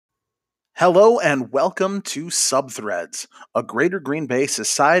Hello and welcome to Subthreads, a Greater Green Bay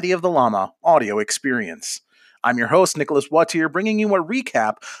Society of the Llama audio experience. I'm your host, Nicholas Wattier, bringing you a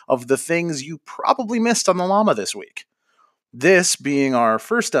recap of the things you probably missed on the Llama this week. This being our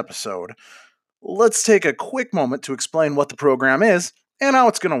first episode, let's take a quick moment to explain what the program is and how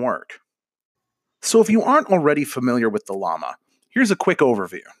it's going to work. So if you aren't already familiar with the Llama, here's a quick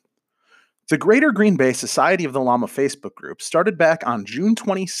overview. The Greater Green Bay Society of the Llama Facebook group started back on June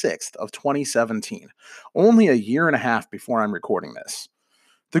 26th of 2017, only a year and a half before I'm recording this.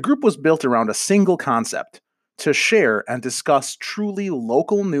 The group was built around a single concept: to share and discuss truly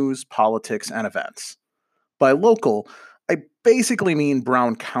local news, politics, and events. By local, I basically mean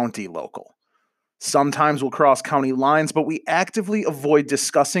Brown County local. Sometimes we'll cross county lines, but we actively avoid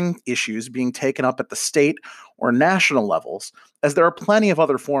discussing issues being taken up at the state or national levels, as there are plenty of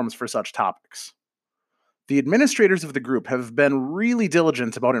other forums for such topics. The administrators of the group have been really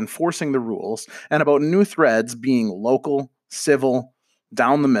diligent about enforcing the rules and about new threads being local, civil,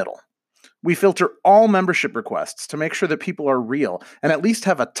 down the middle. We filter all membership requests to make sure that people are real and at least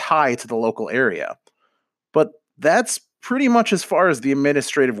have a tie to the local area. But that's pretty much as far as the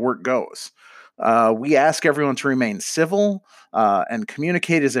administrative work goes. We ask everyone to remain civil and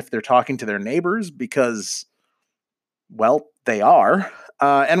communicate as if they're talking to their neighbors because, well, they are.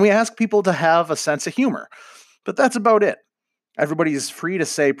 And we ask people to have a sense of humor. But that's about it. Everybody's free to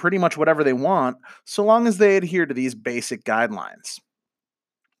say pretty much whatever they want, so long as they adhere to these basic guidelines.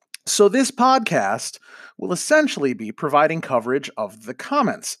 So this podcast will essentially be providing coverage of the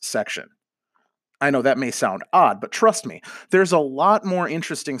comments section. I know that may sound odd, but trust me, there's a lot more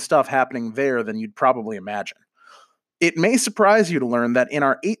interesting stuff happening there than you'd probably imagine. It may surprise you to learn that in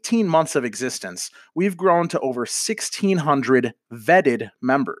our 18 months of existence, we've grown to over 1,600 vetted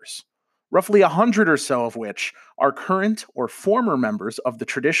members, roughly 100 or so of which are current or former members of the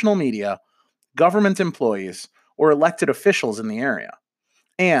traditional media, government employees, or elected officials in the area.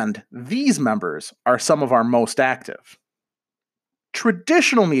 And these members are some of our most active.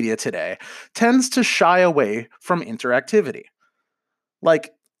 Traditional media today tends to shy away from interactivity.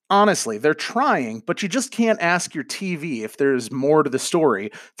 Like, honestly, they're trying, but you just can't ask your TV if there's more to the story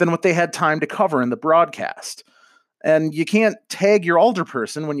than what they had time to cover in the broadcast. And you can't tag your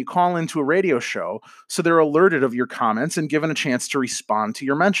alderperson when you call into a radio show so they're alerted of your comments and given a chance to respond to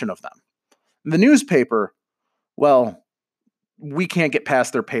your mention of them. The newspaper, well, we can't get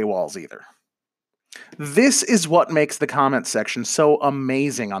past their paywalls either. This is what makes the comment section so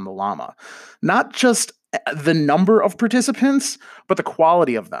amazing on the Llama. Not just the number of participants, but the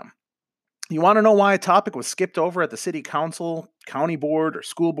quality of them. You want to know why a topic was skipped over at the city council, county board, or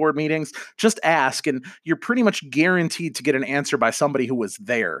school board meetings? Just ask, and you're pretty much guaranteed to get an answer by somebody who was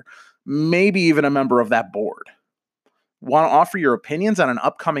there, maybe even a member of that board. Want to offer your opinions on an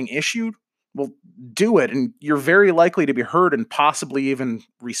upcoming issue? Well, do it, and you're very likely to be heard and possibly even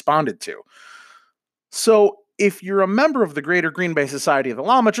responded to. So, if you're a member of the Greater Green Bay Society of the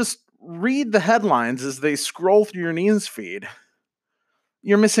Llama, just read the headlines as they scroll through your news feed.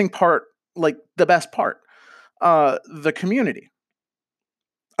 You're missing part, like the best part. The community.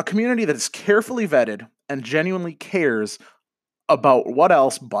 A community that is carefully vetted and genuinely cares about what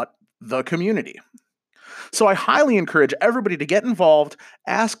else but the community. So I highly encourage everybody to get involved,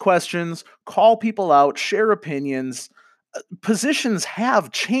 ask questions, call people out, share opinions. Positions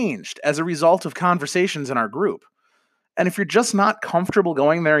have changed as a result of conversations in our group. And if you're just not comfortable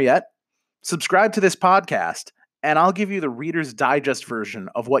going there yet, subscribe to this podcast, and I'll give you the Reader's Digest version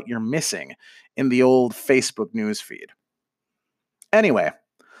of what you're missing in the old Facebook news feed. Anyway,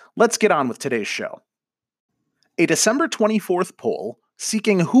 let's get on with today's show. A December 24th poll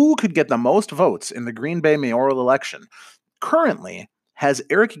seeking who could get the most votes in the Green Bay mayoral election currently has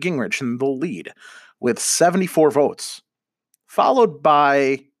Eric Gingrich in the lead with 74 votes. Followed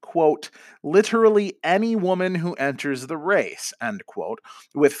by, quote, literally any woman who enters the race, end quote,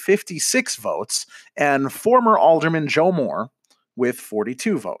 with 56 votes, and former Alderman Joe Moore with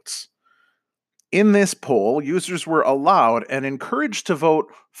 42 votes. In this poll, users were allowed and encouraged to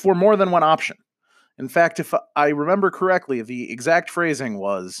vote for more than one option. In fact, if I remember correctly, the exact phrasing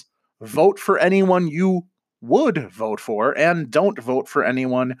was, vote for anyone you would vote for, and don't vote for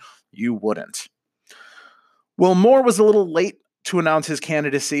anyone you wouldn't. Well, Moore was a little late to announce his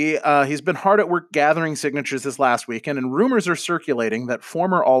candidacy. He's been hard at work gathering signatures this last weekend, and rumors are circulating that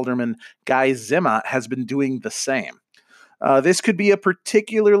former Alderman Guy Zima has been doing the same. This could be a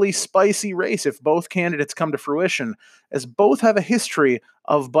particularly spicy race if both candidates come to fruition, as both have a history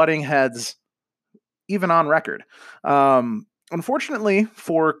of butting heads, even on record. Unfortunately,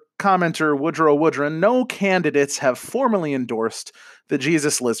 for commenter Woodrow Woodron, no candidates have formally endorsed the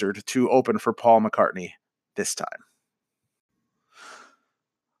Jesus Lizard to open for Paul McCartney this time.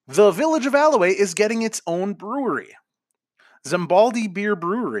 The village of Alloway is getting its own brewery. Zambaldi Beer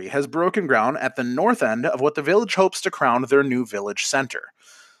Brewery has broken ground at the north end of what the village hopes to crown their new village center.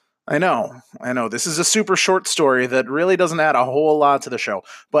 I know, this is a super short story that really doesn't add a whole lot to the show,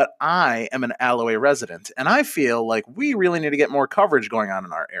 but I am an Alloway resident, and I feel like we really need to get more coverage going on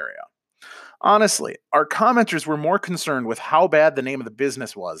in our area. Honestly, our commenters were more concerned with how bad the name of the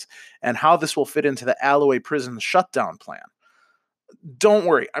business was and how this will fit into the Alloway prison shutdown plan. Don't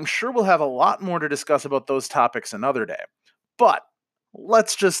worry, I'm sure we'll have a lot more to discuss about those topics another day. But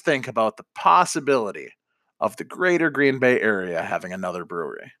let's just think about the possibility of the greater Green Bay area having another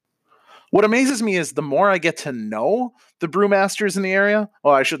brewery. What amazes me is the more I get to know the brewmasters in the area,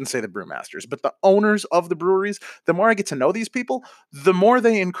 well, I shouldn't say the brewmasters, but the owners of the breweries, the more I get to know these people, the more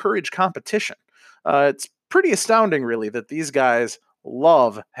they encourage competition. It's pretty astounding, really, that these guys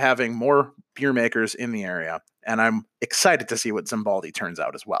love having more beer makers in the area, and I'm excited to see what Zambaldi turns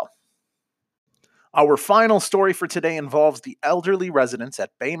out as well. Our final story for today involves the elderly residents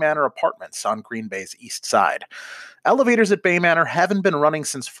at Bay Manor Apartments on Green Bay's east side. Elevators at Bay Manor haven't been running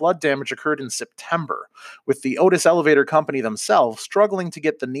since flood damage occurred in September, with the Otis Elevator Company themselves struggling to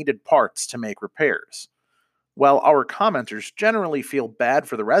get the needed parts to make repairs. While our commenters generally feel bad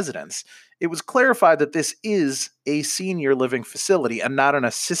for the residents, it was clarified that this is a senior living facility and not an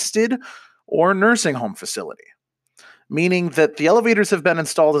assisted or nursing home facility, meaning that the elevators have been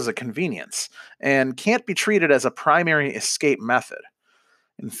installed as a convenience and can't be treated as a primary escape method.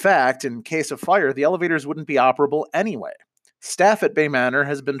 In fact, in case of fire, the elevators wouldn't be operable anyway. Staff at Bay Manor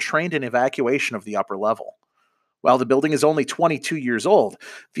has been trained in evacuation of the upper level. While the building is only 22 years old,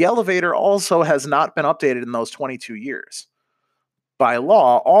 the elevator also has not been updated in those 22 years. By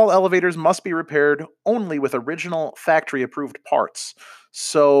law, all elevators must be repaired only with original factory-approved parts.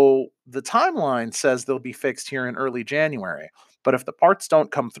 So the timeline says they'll be fixed here in early January, but if the parts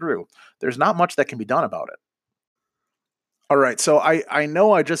don't come through, there's not much that can be done about it. All right, so I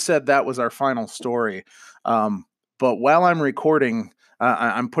know I just said that was our final story, but while I'm recording,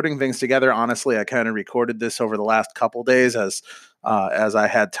 I'm putting things together. Honestly, I kind of recorded this over the last couple days as I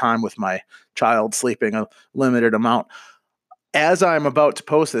had time with my child sleeping a limited amount. As I'm about to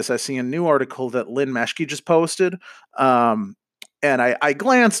post this, I see a new article that Lynn Meschke just posted, and I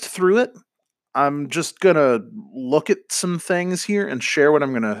glanced through it. I'm just going to look at some things here and share what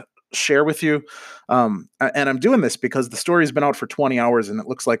I'm going to share with you. And I'm doing this because the story's been out for 20 hours and it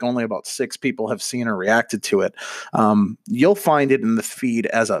looks like only about 6 people have seen or reacted to it. You'll find it in the feed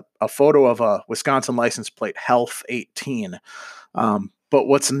as a photo of a Wisconsin license plate, Health 18. But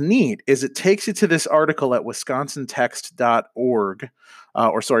what's neat is it takes you to this article at wisconsintext.org,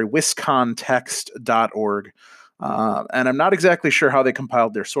 wiscontext.org. And I'm not exactly sure how they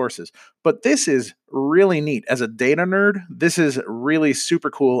compiled their sources, but this is really neat. As a data nerd, this is really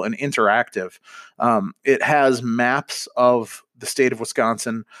super cool and interactive. It has maps of the state of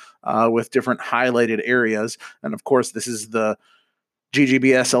Wisconsin with different highlighted areas. And of course, this is the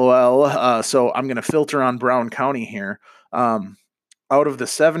GGBSOL. So I'm going to filter on Brown County here. Out of the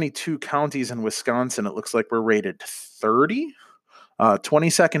 72 counties in Wisconsin, it looks like we're rated 30.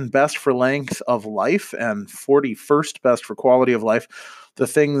 22nd best for length of life and 41st best for quality of life. The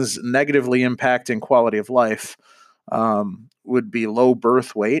things negatively impacting quality of life would be low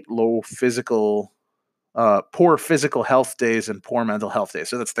birth weight, poor physical health days, and poor mental health days.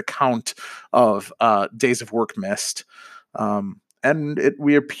 So that's the count of days of work missed. And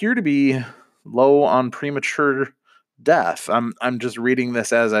we appear to be low on premature death. I'm just reading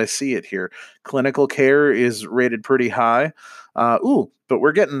this as I see it here. Clinical care is rated pretty high. But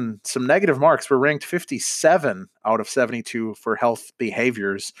we're getting some negative marks. We're ranked 57 out of 72 for health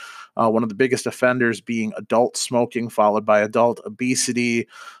behaviors. One of the biggest offenders being adult smoking, followed by adult obesity.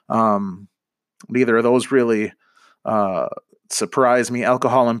 Neither of those really surprise me.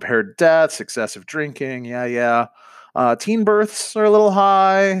 Alcohol impaired deaths, excessive drinking. Yeah. Teen births are a little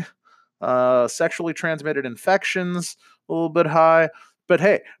high. Sexually transmitted infections, a little bit high. But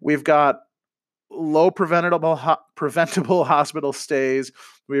hey, we've got low preventable hospital stays.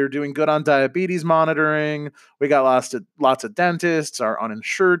 We are doing good on diabetes monitoring. We got lots of dentists. Our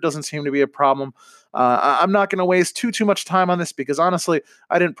uninsured doesn't seem to be a problem. I'm not going to waste too much time on this because honestly,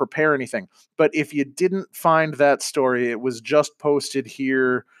 I didn't prepare anything. But if you didn't find that story, it was just posted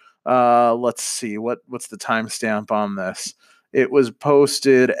here. Let's see, what's the timestamp on this? It was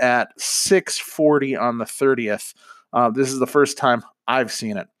posted at 6:40 on the 30th. This is the first time I've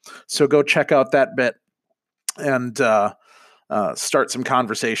seen it. So go check out that bit. And start some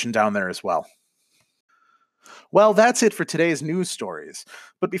conversation down there as well. Well, that's it for today's news stories.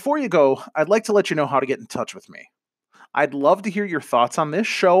 But before you go, I'd like to let you know how to get in touch with me. I'd love to hear your thoughts on this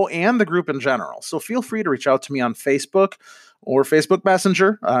show and the group in general, so feel free to reach out to me on Facebook or Facebook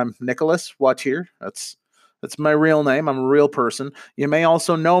Messenger. I'm Nicholas Wattier. That's my real name. I'm a real person. You may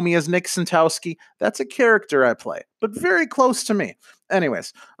also know me as Nick Santowski. That's a character I play, but very close to me.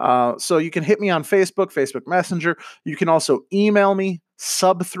 Anyways, so you can hit me on Facebook, Facebook Messenger. You can also email me,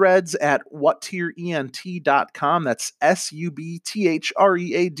 subthreads at whattierent.com. That's SUBTHREADS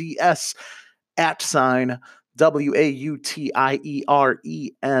 @ WAUTIERENT.com.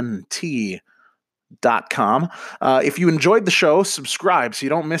 If you enjoyed the show, subscribe so you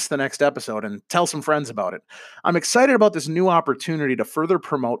don't miss the next episode, and tell some friends about it. I'm excited about this new opportunity to further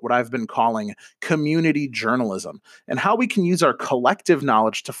promote what I've been calling community journalism and how we can use our collective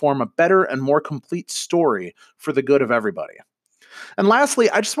knowledge to form a better and more complete story for the good of everybody. And lastly,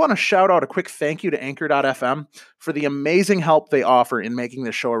 I just want to shout out a quick thank you to Anchor.fm for the amazing help they offer in making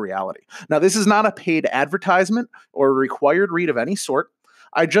this show a reality. Now, this is not a paid advertisement or a required read of any sort.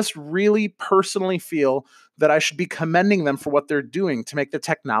 I just really personally feel that I should be commending them for what they're doing to make the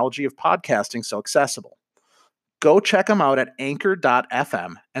technology of podcasting so accessible. Go check them out at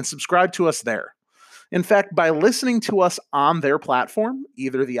Anchor.fm and subscribe to us there. In fact, by listening to us on their platform,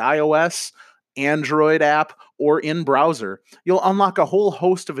 either the iOS, Android app, or in browser, you'll unlock a whole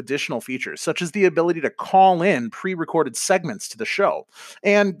host of additional features, such as the ability to call in pre-recorded segments to the show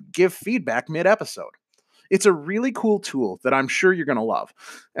and give feedback mid-episode. It's a really cool tool that I'm sure you're going to love,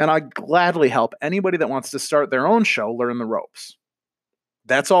 and I gladly help anybody that wants to start their own show learn the ropes.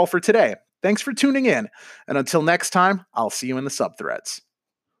 That's all for today. Thanks for tuning in, and until next time, I'll see you in the subthreads.